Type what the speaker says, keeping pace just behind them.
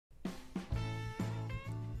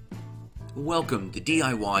Welcome to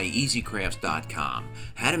DIYEasyCrafts.com,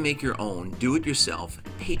 how to make your own do-it-yourself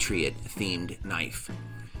Patriot themed knife.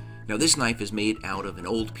 Now this knife is made out of an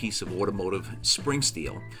old piece of automotive spring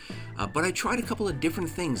steel, but I tried a couple of different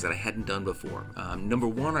things that I hadn't done before. Number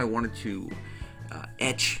one, I wanted to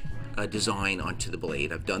etch a design onto the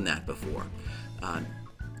blade. I've done that before.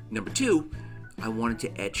 Number two, I wanted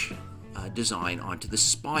to etch design onto the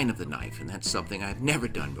spine of the knife, and that's something I've never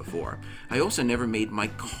done before. I also never made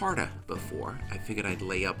micarta before. I figured I'd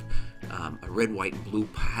lay up a red, white, and blue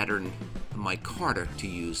pattern micarta to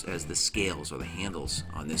use as the scales or the handles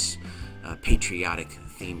on this patriotic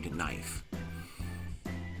themed knife.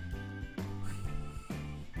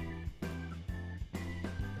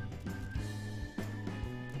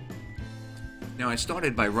 Now I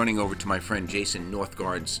started by running over to my friend Jason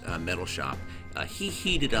Northgard's metal shop. He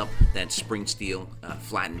heated up that spring steel,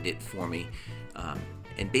 flattened it for me,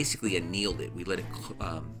 and basically annealed it. We let it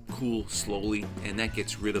cool slowly, and that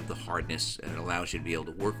gets rid of the hardness and it allows you to be able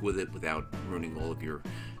to work with it without ruining all of your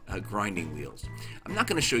grinding wheels. I'm not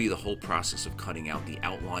going to show you the whole process of cutting out the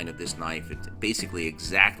outline of this knife. It's basically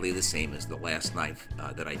exactly the same as the last knife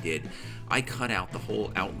that I did. I cut out the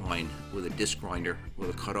whole outline with a disc grinder with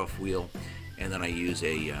a cutoff wheel, and then I use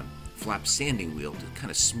a flap sanding wheel to kind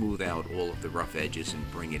of smooth out all of the rough edges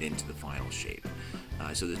and bring it into the final shape.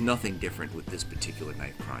 So there's nothing different with this particular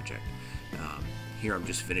knife project. Here I'm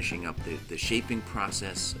just finishing up the shaping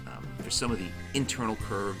process. For some of the internal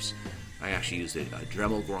curves, I actually used a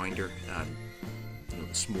Dremel grinder, a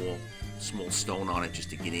small stone on it just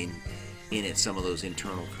to get in at some of those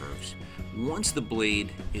internal curves. Once the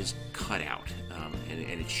blade is cut out and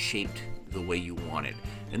it's shaped the way you want it,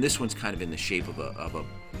 and this one's kind of in the shape of a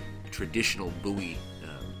traditional buoy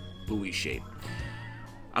shape.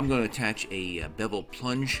 I'm going to attach a bevel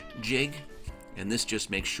plunge jig, and this just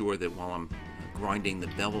makes sure that while I'm grinding the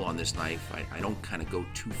bevel on this knife, I don't kind of go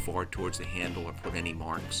too far towards the handle or put any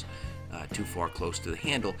marks too far close to the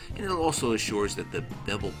handle, and it also assures that the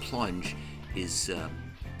bevel plunge is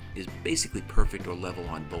basically perfect or level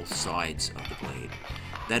on both sides of the blade.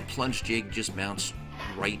 That plunge jig just mounts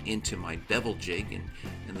right into my bevel jig, and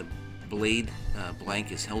the blade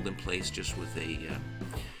blank is held in place just with a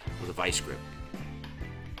vice grip.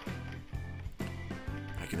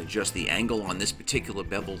 I can adjust the angle on this particular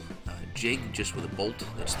bevel jig just with a bolt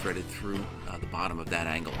that's threaded through the bottom of that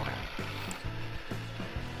angle iron.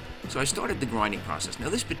 So I started the grinding process. Now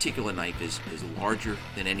this particular knife is larger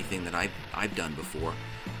than anything that I've done before,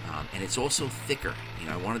 and it's also thicker.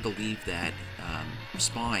 I wanted to leave that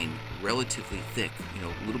spine relatively thick, a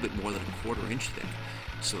little bit more than a quarter-inch thick,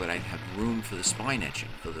 so that I'd have room for the spine etching,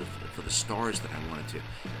 for the stars that I wanted to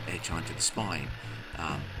etch onto the spine.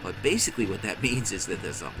 But basically what that means is that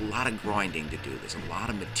there's a lot of grinding to do. There's a lot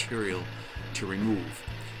of material to remove.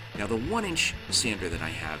 Now the 1-inch sander that I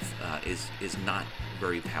have is not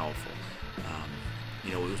very powerful.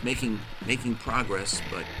 It was making progress,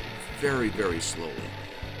 but very, very slowly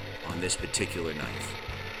on this particular knife.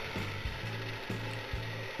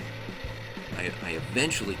 I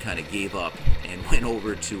eventually kind of gave up and went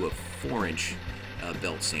over to a 4-inch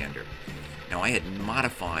belt sander. Now I had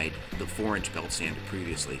modified the 4-inch belt sander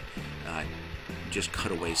previously, just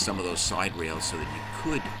cut away some of those side rails so that you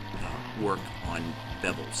could work on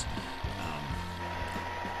bevels.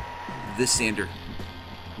 This sander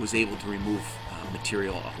was able to remove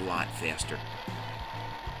material a lot faster.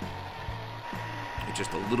 It's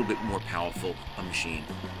just a little bit more powerful a machine.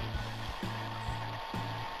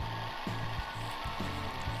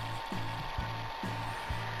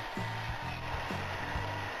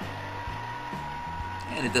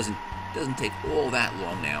 And it doesn't take all that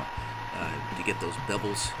long now to get those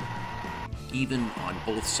bevels even on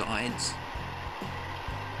both sides.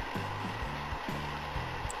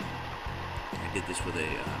 I did this with a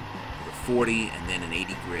 40 and then an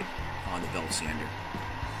 80 grit on the belt sander.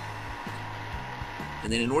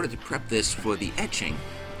 And then in order to prep this for the etching,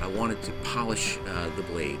 I wanted to polish the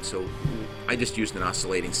blade. So I just used an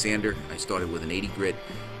oscillating sander. I started with an 80 grit,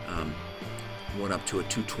 went up to a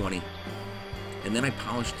 220. And then I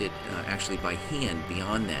polished it actually by hand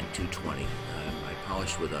beyond that 220. I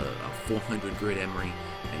polished with a 400 grit emery,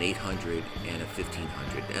 an 800, and a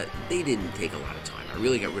 1500. They didn't take a lot of time. I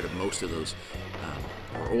really got rid of most of those,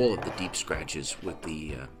 or all of the deep scratches with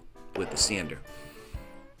the sander.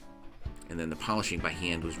 And then the polishing by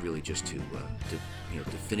hand was really just to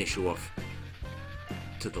finish off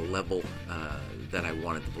to the level that I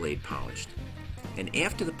wanted the blade polished. And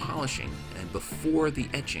after the polishing and before the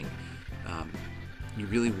etching, you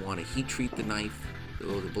really want to heat treat the knife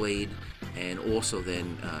or the blade and also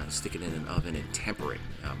then stick it in an oven and temper it.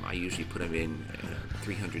 I usually put them in a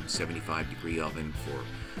 375-degree oven for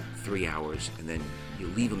 3 hours, and then you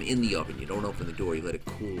leave them in the oven. You don't open the door, you let it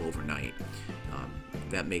cool overnight.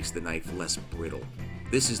 That makes the knife less brittle.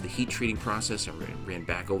 This is the heat treating process. I ran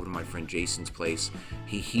back over to my friend Jason's place.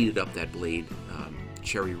 He heated up that blade,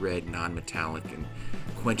 cherry red, non-metallic, and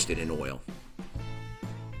quenched it in oil.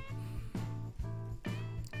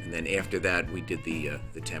 And then after that, we did the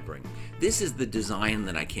tempering. This is the design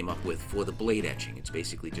that I came up with for the blade etching. It's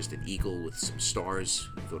basically just an eagle with some stars.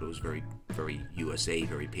 I thought it was very, very USA,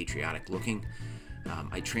 very patriotic looking.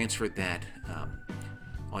 I transferred that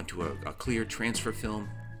onto a clear transfer film,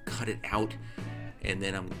 cut it out, and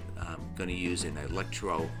then I'm going to use an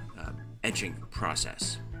electro etching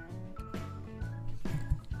process.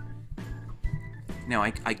 Now,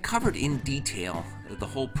 I covered in detail the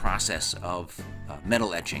whole process of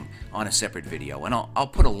metal etching on a separate video, and I'll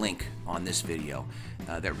put a link on this video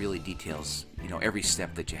that really details, every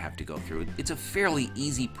step that you have to go through. It's a fairly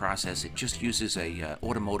easy process. It just uses a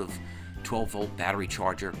automotive 12-volt battery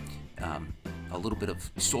charger, a little bit of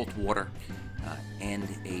salt water, and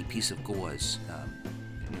a piece of gauze,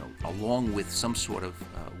 along with some sort of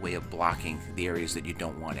way of blocking the areas that you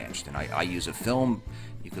don't want etched. And I use a film.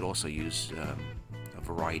 You could also use a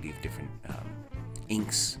variety of different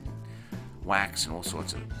inks, wax, and all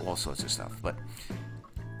sorts of stuff. But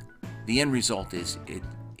the end result is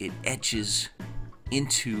it etches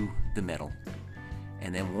into the metal,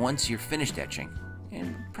 and then once you're finished etching,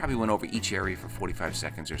 and probably went over each area for 45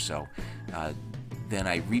 seconds or so, then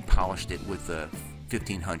I repolished it with the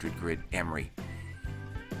 1500 grit emery.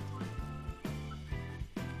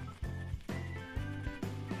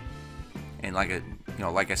 And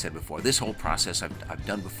like I said before, this whole process I've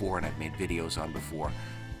done before, and I've made videos on before,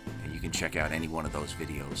 and you can check out any one of those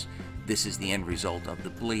videos. This is the end result of the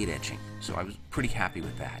blade etching, so I was pretty happy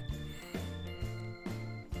with that.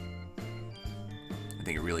 I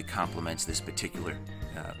think it really complements this particular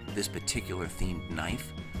themed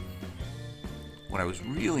knife. What I was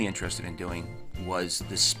really interested in doing was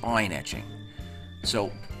the spine etching.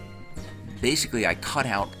 So basically, I cut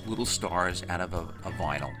out little stars out of a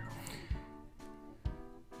vinyl,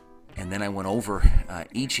 and then I went over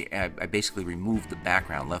I basically removed the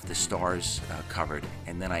background, left the stars covered,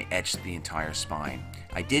 and then I etched the entire spine.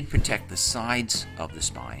 I did protect the sides of the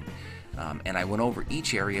spine, and I went over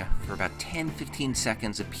each area for about 10-15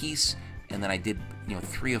 seconds a piece, and then I did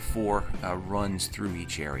 3 or 4 runs through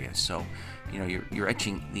each area. So you're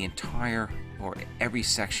etching the entire or every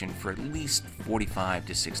section for at least 45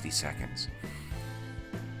 to 60 seconds.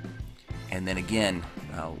 And then again,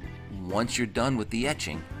 once you're done with the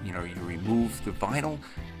etching, you remove the vinyl,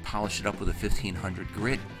 polish it up with a 1500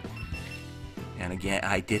 grit. And again,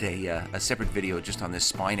 I did a separate video just on this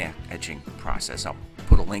spine etching process. I'll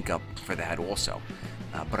put a link up for that also.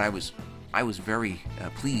 But I was very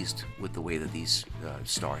pleased with the way that these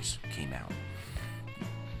stars came out.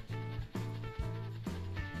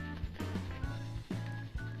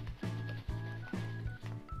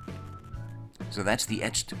 So that's the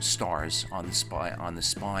etched stars on the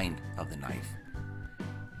spine of the knife.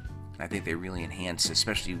 And I think they really enhance,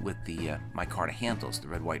 especially with the micarta handles, the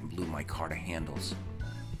red, white, and blue micarta handles.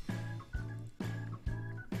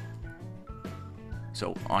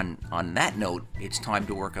 So on that note, it's time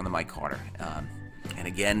to work on the micarta. And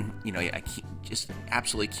again, I just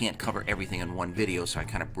absolutely can't cover everything in one video, so I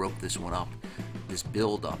kind of broke this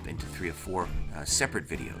build up into 3 or 4 separate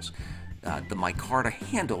videos. The micarta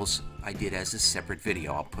handles I did as a separate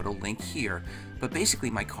video. I'll put a link here. But basically,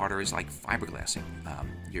 micarta is like fiberglassing.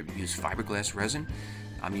 You use fiberglass resin.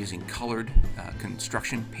 I'm using colored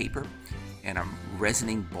construction paper, and I'm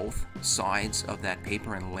resining both sides of that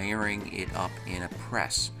paper and layering it up in a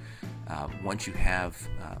press. Once you have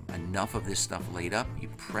enough of this stuff laid up, you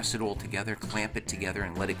press it all together, clamp it together,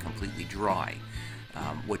 and let it completely dry.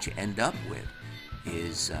 What you end up with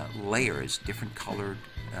is layers, different colored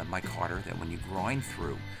micarta that when you grind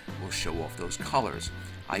through will show off those colors.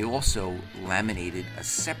 I also laminated a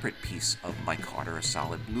separate piece of micarta, a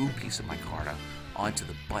solid blue piece of micarta, onto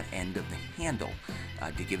the butt end of the handle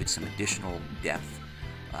to give it some additional depth.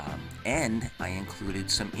 And I included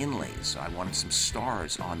some inlays, so I wanted some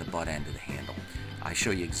stars on the butt end of the handle. I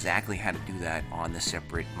show you exactly how to do that on the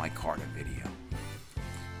separate micarta video.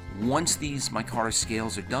 Once these micarta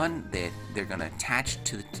scales are done, they're going to attach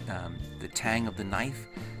to the tang of the knife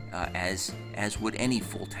as would any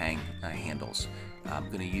full tang handles. I'm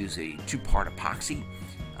going to use a 2-part epoxy.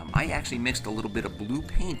 I actually mixed a little bit of blue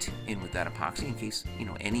paint in with that epoxy in case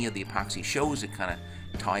any of the epoxy shows. It kind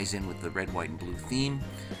of ties in with the red, white, and blue theme.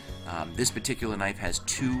 This particular knife has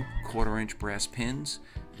 2 1/4-inch brass pins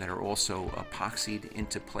that are also epoxied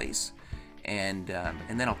into place, and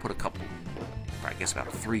then I'll put a couple, I guess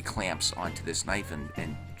about 3 clamps onto this knife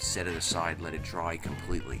and set it aside, let it dry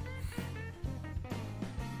completely.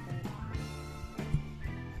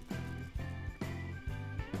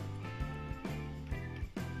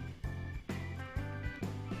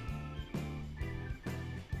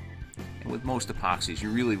 And with most epoxies, you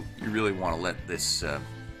really want to let this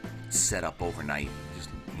set up overnight. Just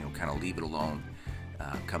kind of leave it alone.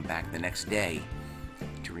 Come back the next day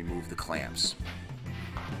to remove the clamps.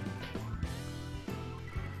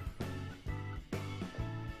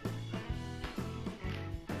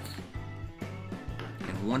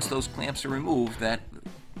 And once those clamps are removed,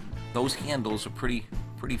 those handles are pretty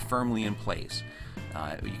firmly in place.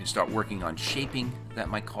 You can start working on shaping that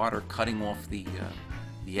micarta, cutting off the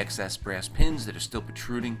excess brass pins that are still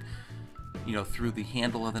protruding through the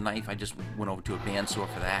handle of the knife. I just went over to a bandsaw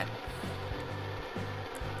for that.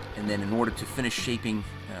 And then in order to finish shaping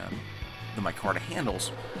the micarta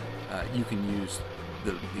handles, you can use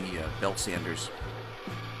the belt sanders.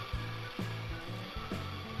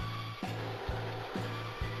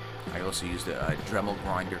 I also used a Dremel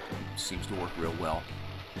grinder. It seems to work real well.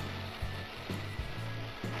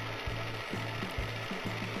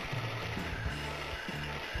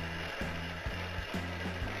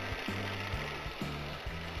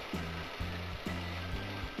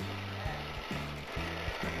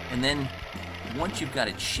 And then, once you've got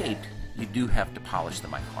it shaped, you do have to polish the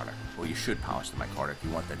micarta, or you should polish the micarta if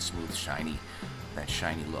you want that smooth, shiny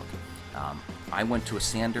look. I went to a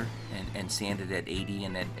sander and sanded at 80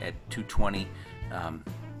 and at 220,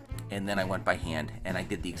 and then I went by hand, and I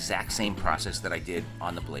did the exact same process that I did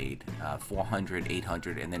on the blade, 400,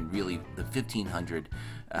 800, and then really the 1500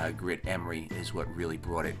 grit emery is what really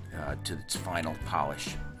brought it to its final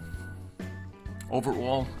polish.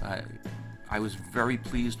 Overall, I was very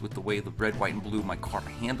pleased with the way the red, white, and blue micarta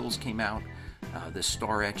handles came out. The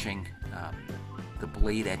star etching, the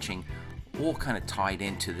blade etching, all kind of tied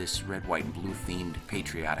into this red, white, and blue themed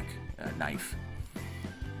patriotic knife.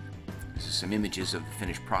 This is some images of the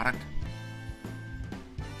finished product.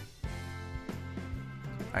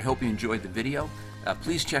 I hope you enjoyed the video.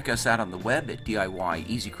 Please check us out on the web at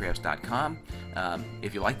DIYEasyCrafts.com.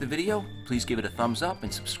 If you like the video, please give it a thumbs up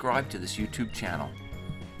and subscribe to this YouTube channel.